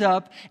set things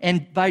up,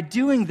 and by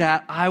doing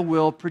that, I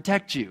will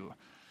protect you.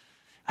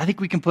 I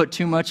think we can put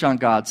too much on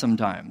God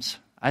sometimes.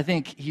 I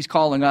think he's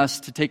calling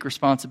us to take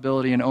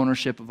responsibility and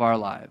ownership of our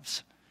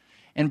lives.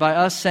 And by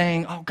us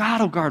saying, oh,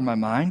 God will guard my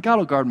mind, God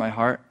will guard my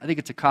heart, I think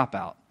it's a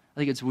cop-out. I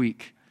think it's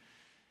weak.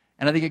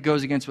 And I think it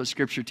goes against what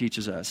Scripture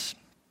teaches us.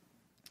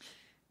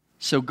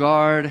 So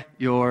guard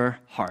your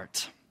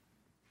heart.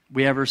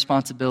 We have a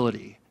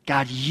responsibility.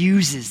 God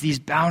uses these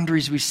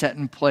boundaries we set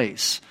in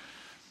place.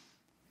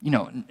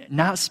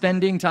 Not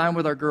spending time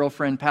with our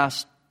girlfriend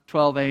past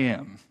 12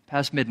 a.m.,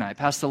 past midnight,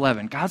 past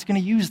 11. God's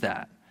going to use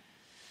that.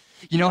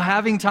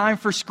 Having time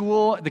for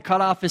school, the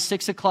cutoff is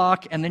 6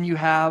 o'clock, and then you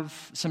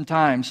have some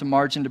time, some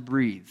margin to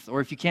breathe.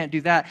 Or if you can't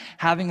do that,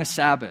 having a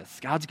Sabbath.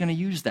 God's going to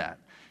use that.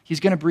 He's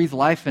going to breathe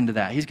life into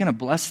that. He's going to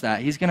bless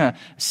that. He's going to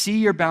see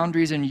your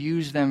boundaries and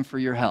use them for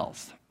your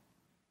health.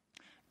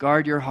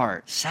 Guard your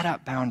heart. Set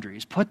up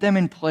boundaries. Put them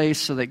in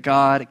place so that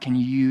God can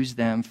use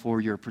them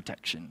for your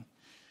protection.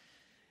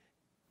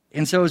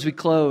 And so as we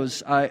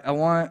close, I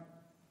want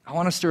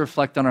us to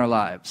reflect on our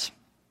lives.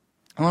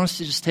 I want us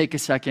to just take a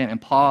second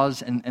and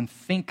pause and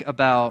think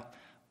about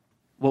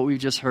what we've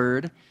just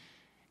heard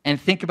and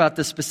think about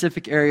the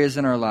specific areas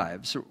in our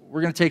lives.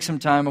 We're going to take some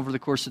time over the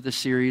course of this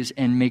series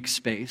and make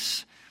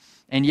space.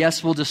 And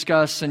yes, we'll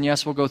discuss, and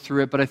yes, we'll go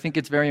through it, but I think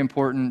it's very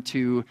important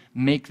to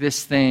make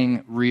this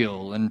thing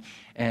real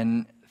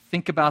and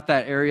think about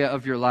that area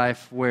of your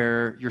life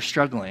where you're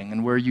struggling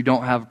and where you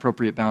don't have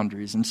appropriate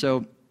boundaries. And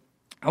so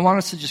I want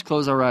us to just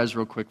close our eyes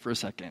real quick for a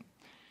second.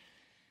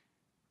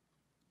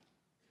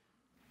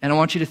 And I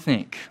want you to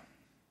think.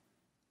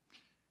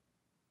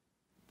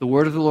 The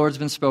word of the Lord has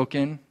been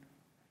spoken.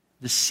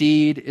 The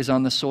seed is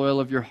on the soil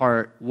of your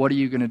heart. What are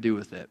you going to do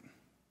with it?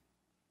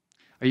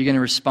 Are you going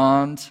to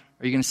respond?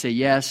 Are you going to say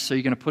yes? Are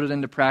you going to put it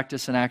into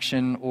practice and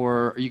action?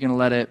 Or are you going to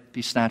let it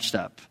be snatched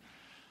up?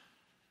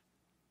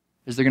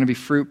 Is there going to be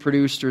fruit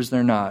produced or is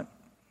there not?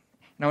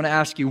 And I want to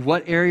ask you,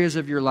 what areas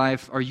of your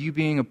life are you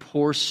being a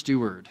poor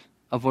steward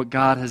of what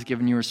God has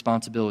given you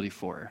responsibility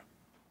for?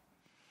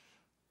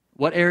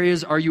 What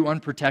areas are you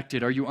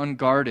unprotected? Are you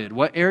unguarded?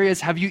 What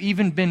areas have you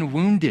even been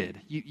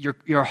wounded?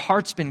 Your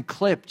heart's been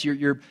clipped.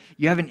 You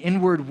have an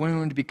inward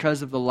wound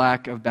because of the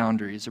lack of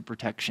boundaries of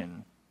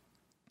protection.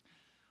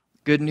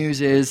 Good news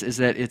is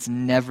that it's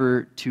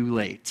never too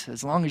late.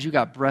 As long as you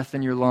got breath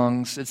in your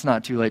lungs, it's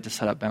not too late to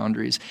set up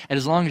boundaries. And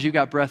as long as you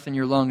got breath in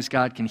your lungs,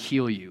 God can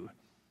heal you.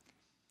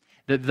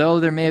 That though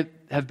there may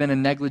have been a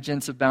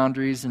negligence of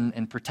boundaries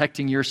and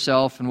protecting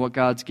yourself and what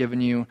God's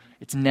given you,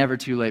 it's never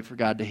too late for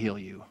God to heal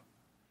you.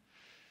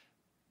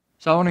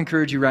 So I want to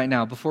encourage you right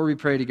now, before we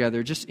pray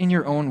together, just in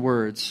your own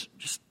words,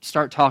 just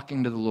start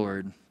talking to the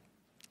Lord.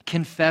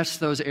 Confess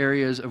those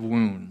areas of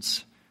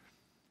wounds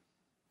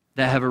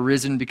that have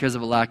arisen because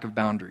of a lack of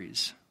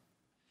boundaries.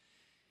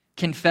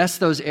 Confess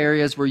those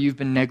areas where you've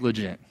been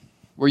negligent,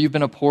 where you've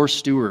been a poor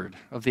steward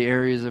of the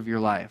areas of your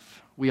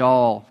life. We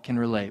all can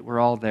relate. We're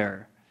all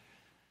there.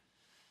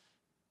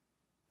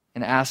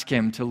 And ask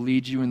Him to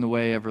lead you in the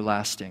way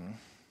everlasting.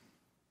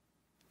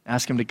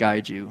 Ask Him to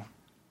guide you.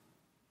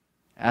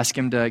 Ask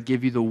Him to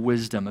give you the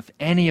wisdom. If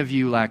any of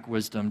you lack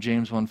wisdom,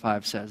 James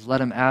 1:5 says, let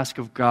him ask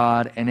of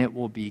God, and it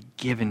will be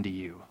given to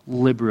you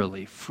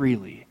liberally,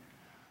 freely.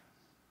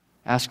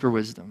 Ask for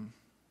wisdom.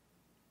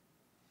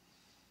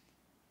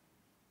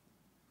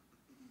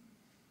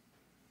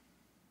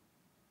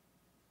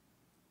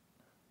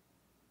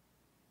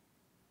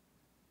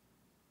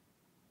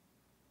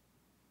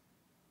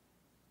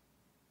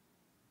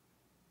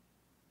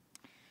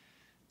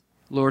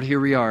 Lord, here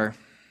we are.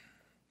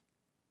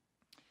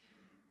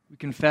 We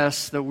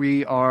confess that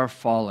we are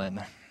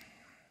fallen.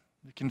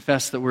 We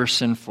confess that we're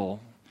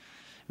sinful.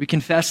 We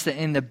confess that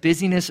in the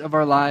busyness of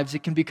our lives,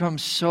 it can become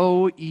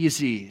so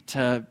easy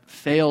to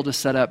fail to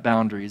set up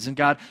boundaries. And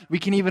God, we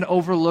can even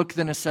overlook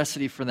the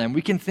necessity for them.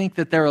 We can think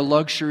that they're a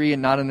luxury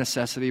and not a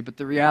necessity, but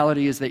the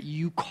reality is that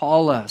you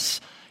call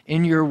us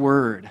in your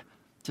word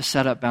to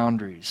set up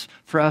boundaries,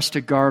 for us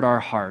to guard our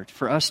heart,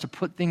 for us to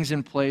put things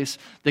in place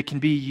that can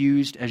be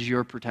used as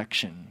your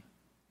protection.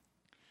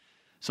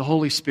 So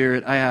Holy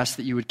Spirit, I ask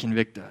that you would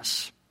convict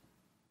us.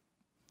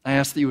 I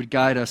ask that you would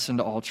guide us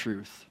into all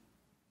truth.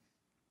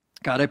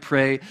 God, I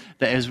pray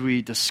that as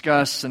we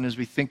discuss and as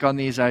we think on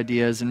these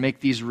ideas and make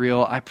these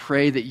real, I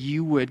pray that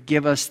you would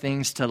give us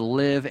things to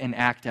live and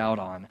act out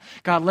on.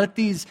 God, let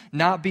these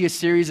not be a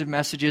series of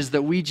messages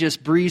that we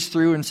just breeze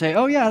through and say,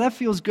 oh yeah, that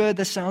feels good,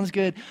 that sounds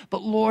good.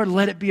 But Lord,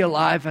 let it be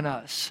alive in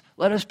us.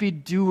 Let us be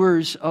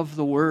doers of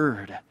the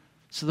word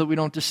so that we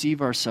don't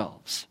deceive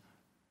ourselves.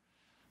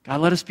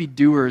 God, let us be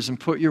doers and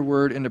put your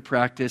word into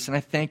practice. And I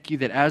thank you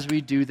that as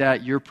we do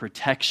that, your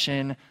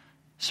protection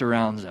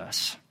surrounds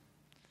us.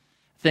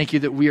 Thank you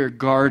that we are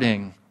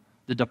guarding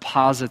the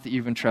deposit that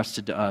you've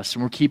entrusted to us,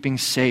 and we're keeping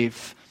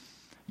safe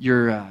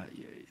the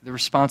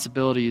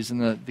responsibilities and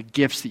the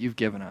gifts that you've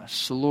given us.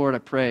 So Lord, I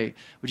pray,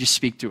 would you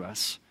speak to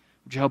us?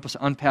 Would you help us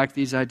unpack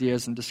these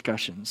ideas and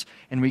discussions?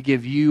 And we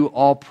give you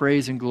all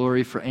praise and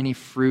glory for any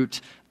fruit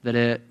that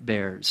it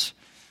bears.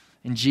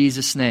 In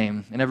Jesus'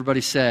 name. And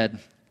everybody said,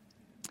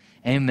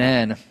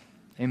 amen.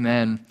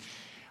 Amen.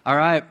 All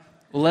right.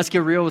 Well, let's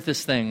get real with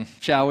this thing,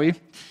 shall we?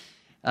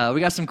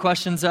 We got some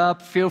questions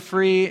up. Feel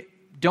free.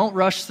 Don't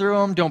rush through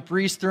them. Don't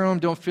breeze through them.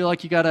 Don't feel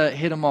like you got to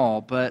hit them all.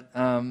 But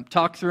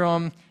talk through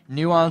them,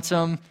 nuance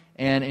them,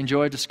 and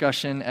enjoy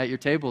discussion at your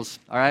tables.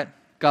 All right?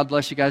 God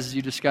bless you guys as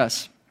you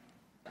discuss.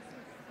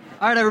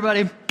 All right,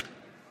 everybody.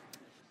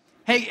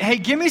 Hey,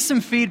 give me some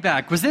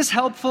feedback. Was this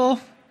helpful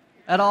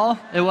at all?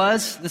 It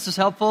was? This was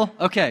helpful?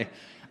 Okay.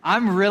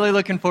 I'm really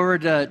looking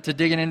forward to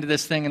digging into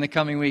this thing in the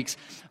coming weeks.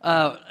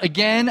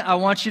 Again, I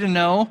want you to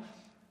know,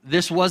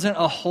 this wasn't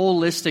a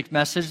holistic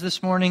message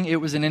this morning.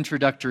 It was an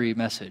introductory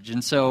message.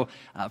 And so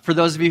for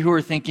those of you who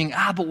are thinking,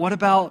 but what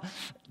about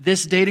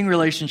this dating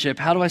relationship?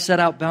 How do I set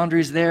out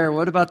boundaries there?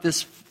 What about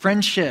this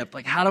friendship?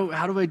 Like, how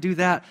do I do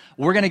that?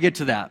 We're going to get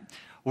to that.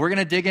 We're going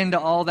to dig into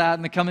all that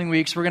in the coming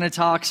weeks. We're going to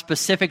talk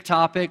specific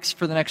topics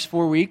for the next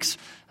 4 weeks.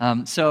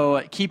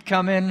 So keep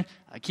coming.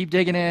 Keep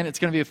digging in. It's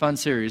going to be a fun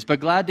series. But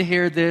glad to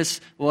hear this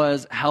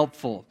was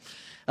helpful.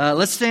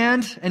 Let's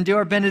stand and do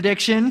our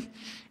benediction.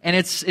 And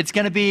it's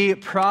going to be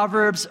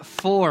Proverbs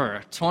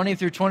 4, 20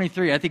 through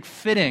 23. I think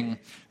fitting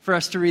for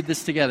us to read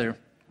this together.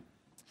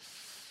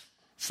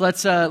 So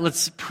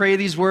let's pray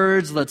these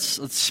words.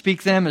 Let's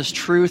speak them as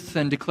truth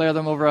and declare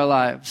them over our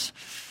lives.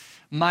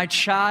 My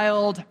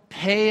child,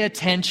 pay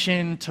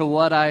attention to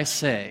what I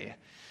say.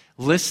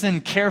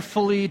 Listen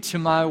carefully to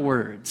my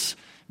words.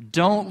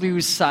 Don't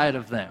lose sight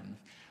of them.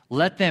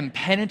 Let them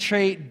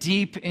penetrate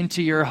deep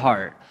into your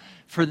heart.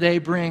 For they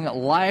bring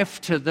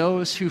life to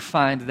those who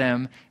find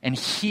them and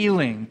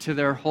healing to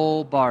their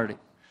whole body.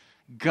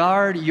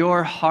 Guard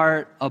your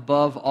heart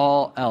above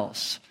all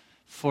else,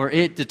 for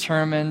it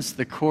determines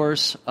the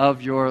course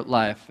of your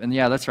life. And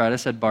yeah, that's right, I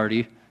said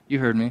Barty. You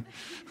heard me.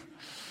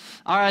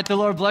 All right, the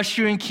Lord bless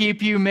you and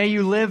keep you. May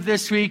you live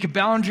this week.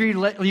 Boundary,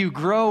 let you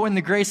grow in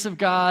the grace of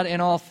God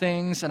in all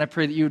things. And I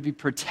pray that you would be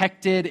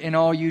protected in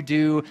all you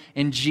do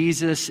in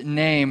Jesus'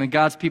 name. And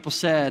God's people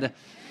said,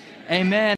 amen.